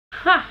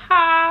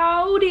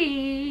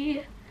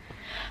Howdy!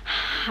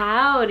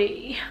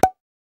 Howdy!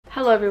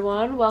 Hello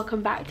everyone,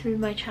 welcome back to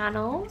my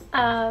channel.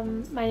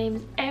 My name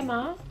is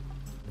Emma.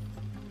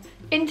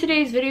 In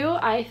today's video,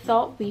 I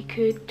thought we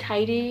could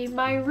tidy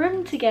my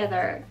room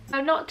together.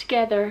 I'm not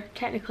together,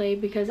 technically,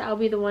 because I'll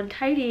be the one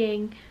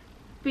tidying,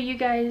 but you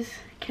guys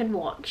can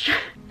watch.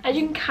 As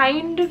you can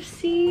kind of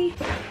see,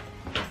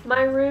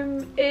 my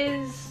room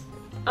is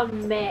a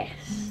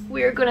mess.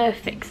 We're gonna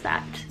fix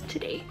that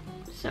today,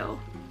 so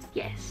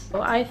yes.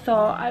 So I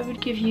thought I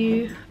would give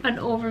you an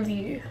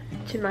overview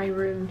to my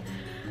room.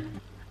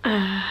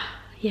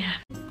 Yeah.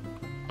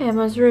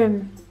 Emma's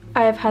room.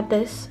 I have had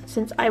this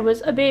since I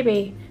was a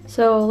baby.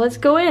 So let's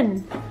go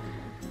in.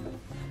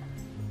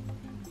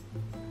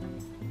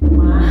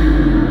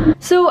 Wow.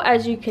 So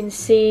as you can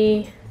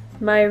see,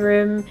 my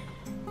room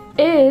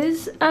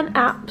is an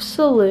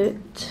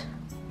absolute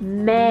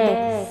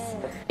mess.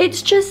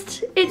 It's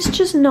just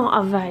not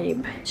a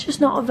vibe. It's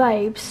just not a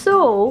vibe.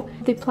 So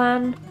the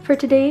plan for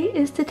today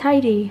is to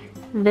tidy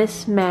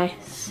this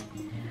mess.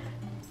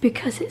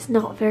 Because it's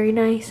not very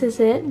nice,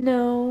 is it?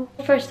 No.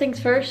 First things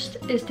first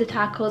is to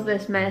tackle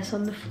this mess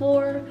on the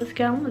floor. Let's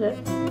get on with it.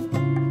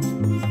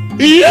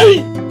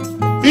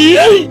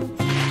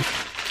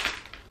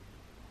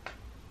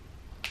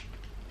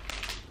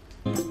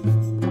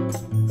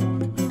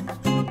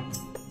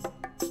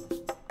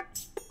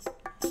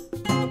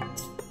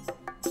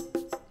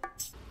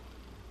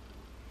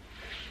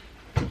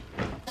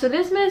 So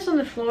this mess on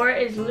the floor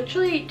is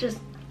literally just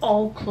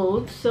all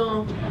clothes.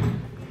 So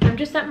I'm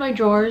just at my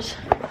drawers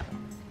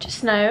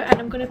just now and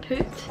I'm gonna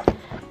put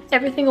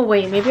everything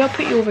away. Maybe I'll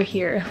put you over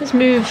here. Let's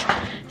move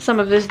some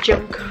of this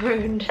junk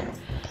around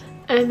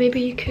and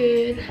maybe you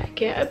could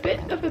get a bit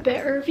of a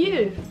better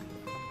view.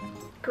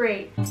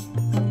 Great.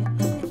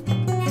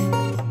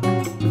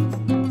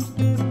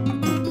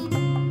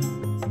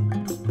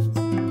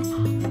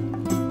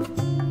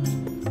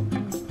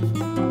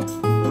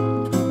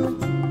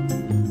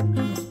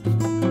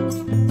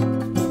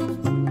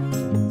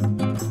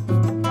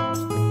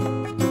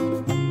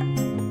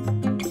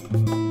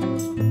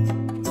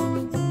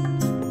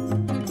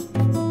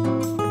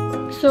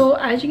 So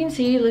as you can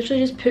see,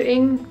 literally just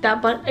putting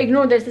that button,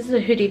 ignore this is a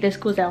hoodie, this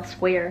goes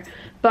elsewhere.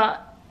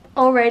 But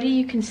already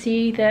you can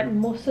see that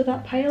most of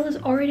that pile is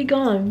already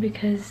gone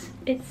because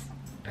it's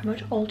pretty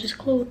much all just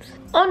clothes.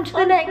 On to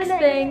the next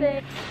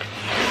thing.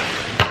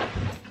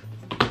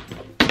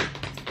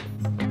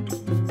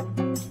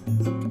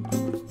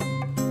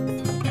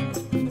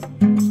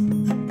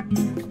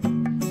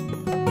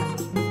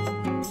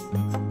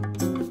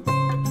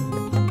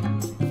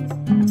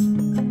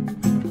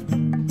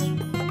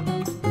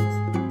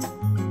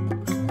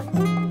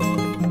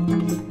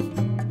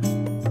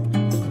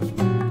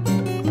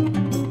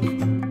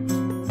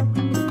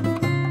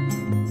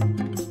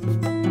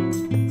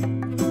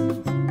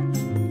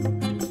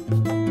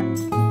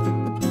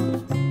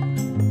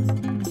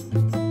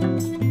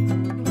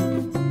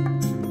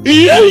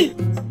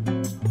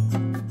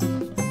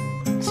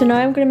 So now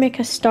I'm going to make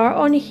a start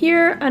on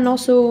here and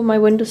also my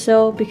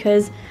windowsill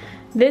because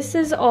this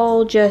is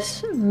all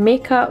just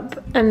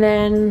makeup and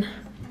then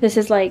this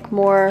is like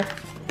more,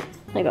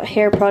 I got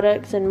hair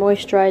products and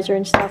moisturizer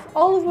and stuff,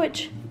 all of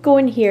which go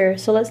in here,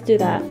 so let's do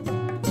that.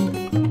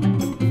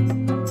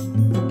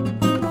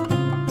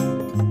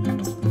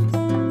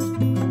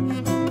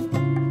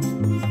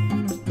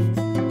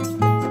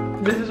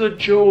 This is a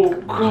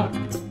joke.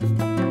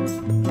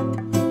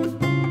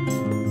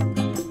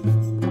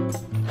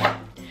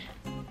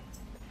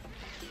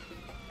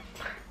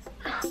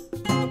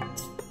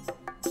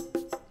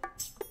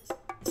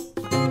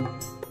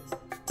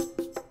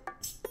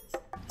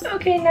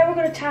 Okay, now we're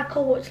going to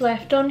tackle what's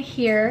left on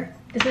here.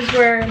 This is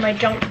where my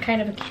junk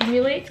kind of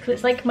accumulates because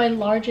it's like my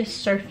largest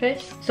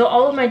surface. So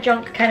all of my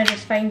junk kind of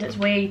just finds its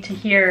way to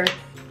here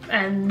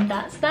and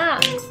that's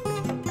that.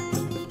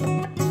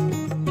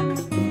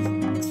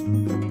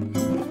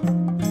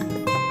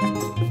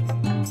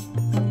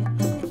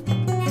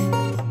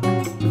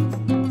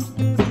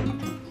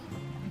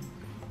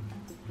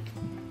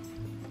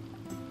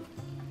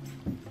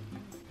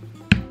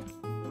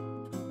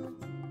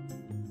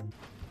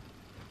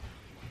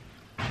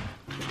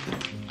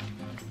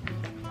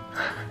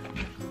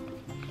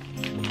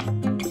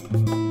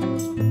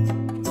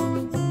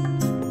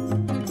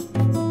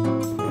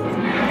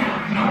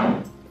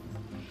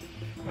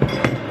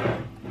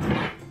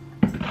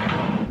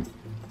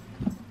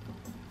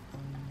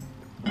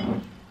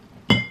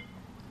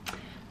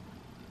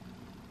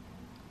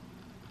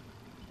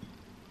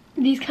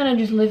 These kind of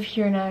just live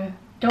here now.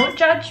 Don't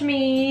judge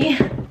me.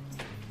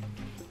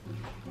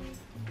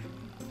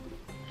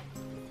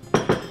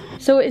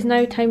 So it is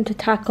now time to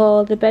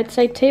tackle the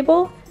bedside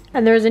table,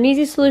 and there is an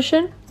easy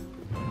solution.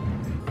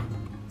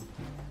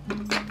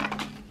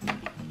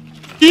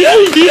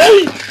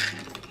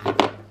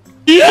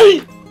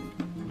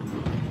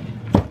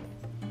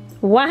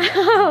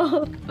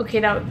 Wow! Okay,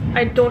 that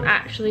I don't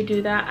actually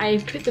do that. I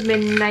put them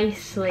in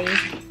nicely.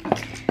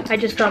 I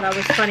just thought that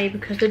was funny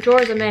because the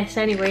drawer's a mess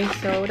anyway,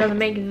 so it doesn't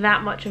make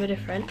that much of a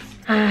difference.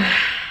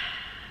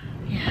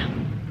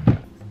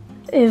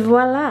 Et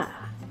voila.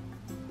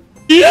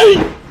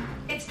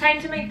 It's time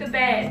to make the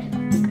bed.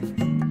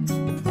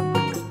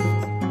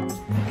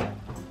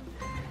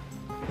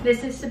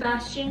 This is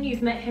Sebastian,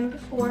 you've met him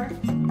before.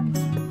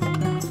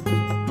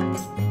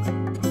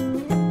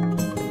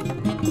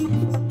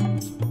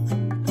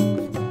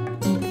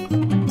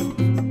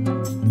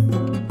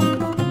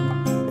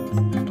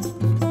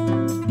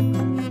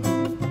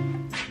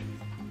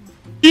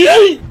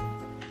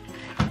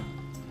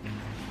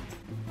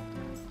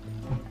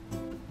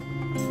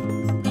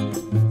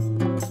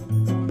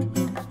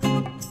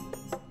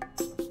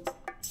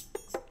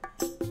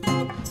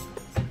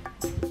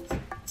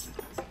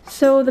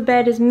 So the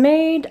bed is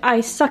made.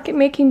 I suck at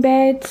making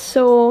beds,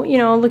 so you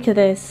know, look at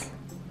this.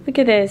 Look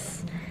at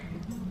this.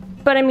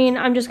 But I mean,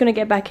 I'm just gonna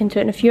get back into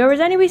it in a few hours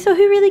anyway, so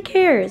who really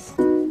cares?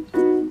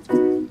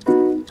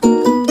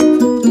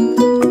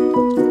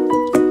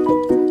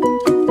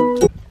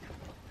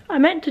 I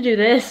meant to do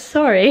this,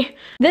 sorry.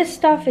 This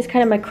stuff is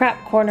kind of my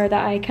crap corner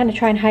that I kind of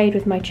try and hide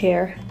with my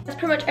chair. That's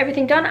pretty much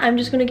everything done. I'm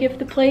just gonna give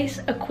the place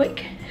a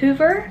quick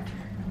hoover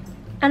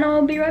and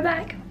I'll be right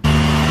back.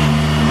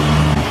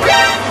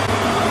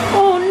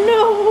 Oh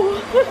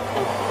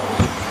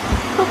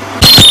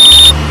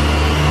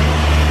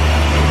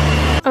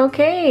no!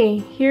 Okay,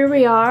 here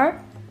we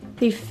are.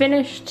 The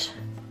finished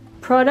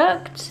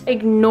product.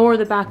 Ignore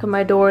the back of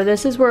my door.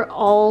 This is where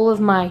all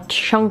of my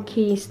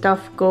chunky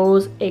stuff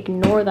goes.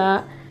 Ignore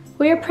that.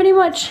 We are pretty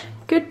much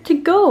good to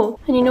go.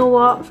 And you know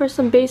what? For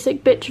some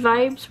basic bitch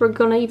vibes, we're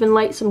gonna even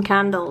light some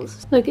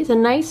candles. Look, it's a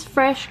nice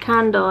fresh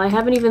candle. I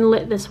haven't even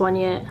lit this one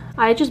yet.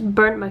 I just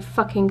burnt my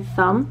fucking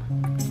thumb.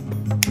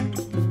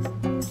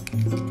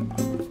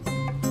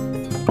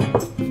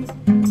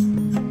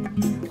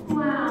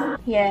 Wow.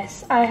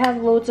 Yes, I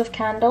have loads of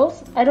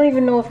candles. I don't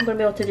even know if I'm gonna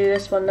be able to do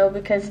this one though,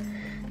 because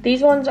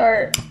these ones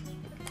are...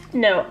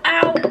 No.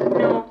 Ow!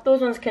 No,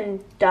 those ones can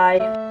die.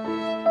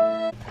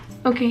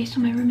 Okay, so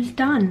my room is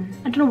done.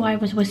 I don't know why I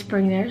was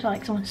whispering there. It's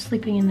like someone's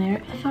sleeping in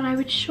there. I thought I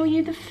would show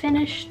you the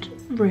finished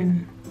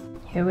room.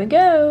 Here we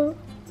go.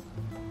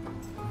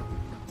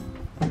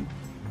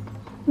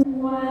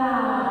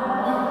 Wow.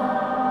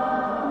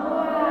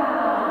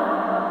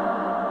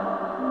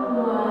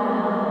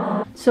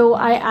 So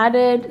I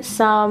added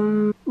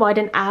some, well, I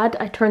didn't add,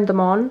 I turned them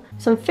on.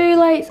 Some fairy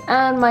lights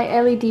and my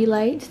LED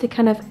lights to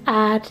kind of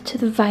add to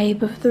the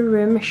vibe of the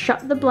room.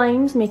 Shut the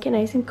blinds, make it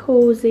nice and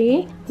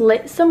cozy.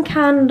 Lit some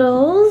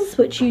candles,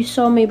 which you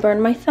saw me burn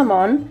my thumb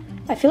on.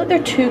 I feel like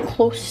they're too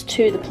close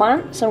to the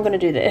plant, so I'm gonna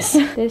do this.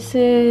 This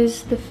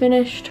is the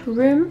finished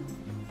room.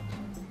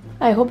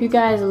 I hope you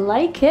guys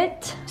like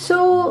it.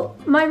 So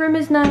my room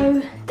is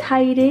now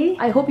tidy.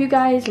 I hope you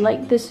guys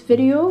like this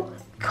video.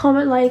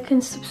 Comment, like,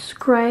 and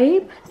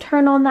subscribe.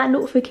 Turn on that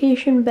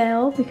notification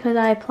bell because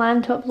I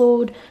plan to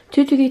upload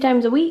 2 to 3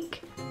 times a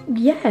week.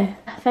 Yeah.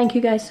 Thank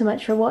you guys so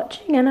much for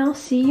watching and I'll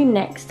see you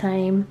next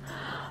time.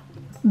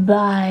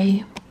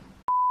 Bye.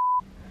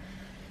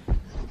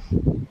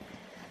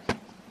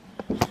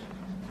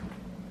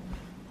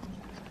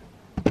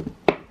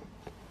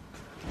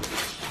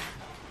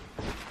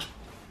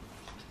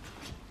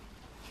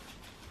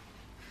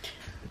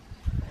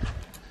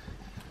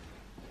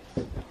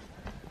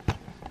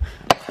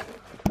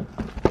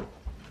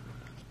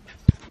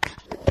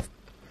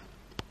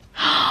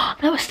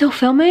 That was still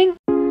filming?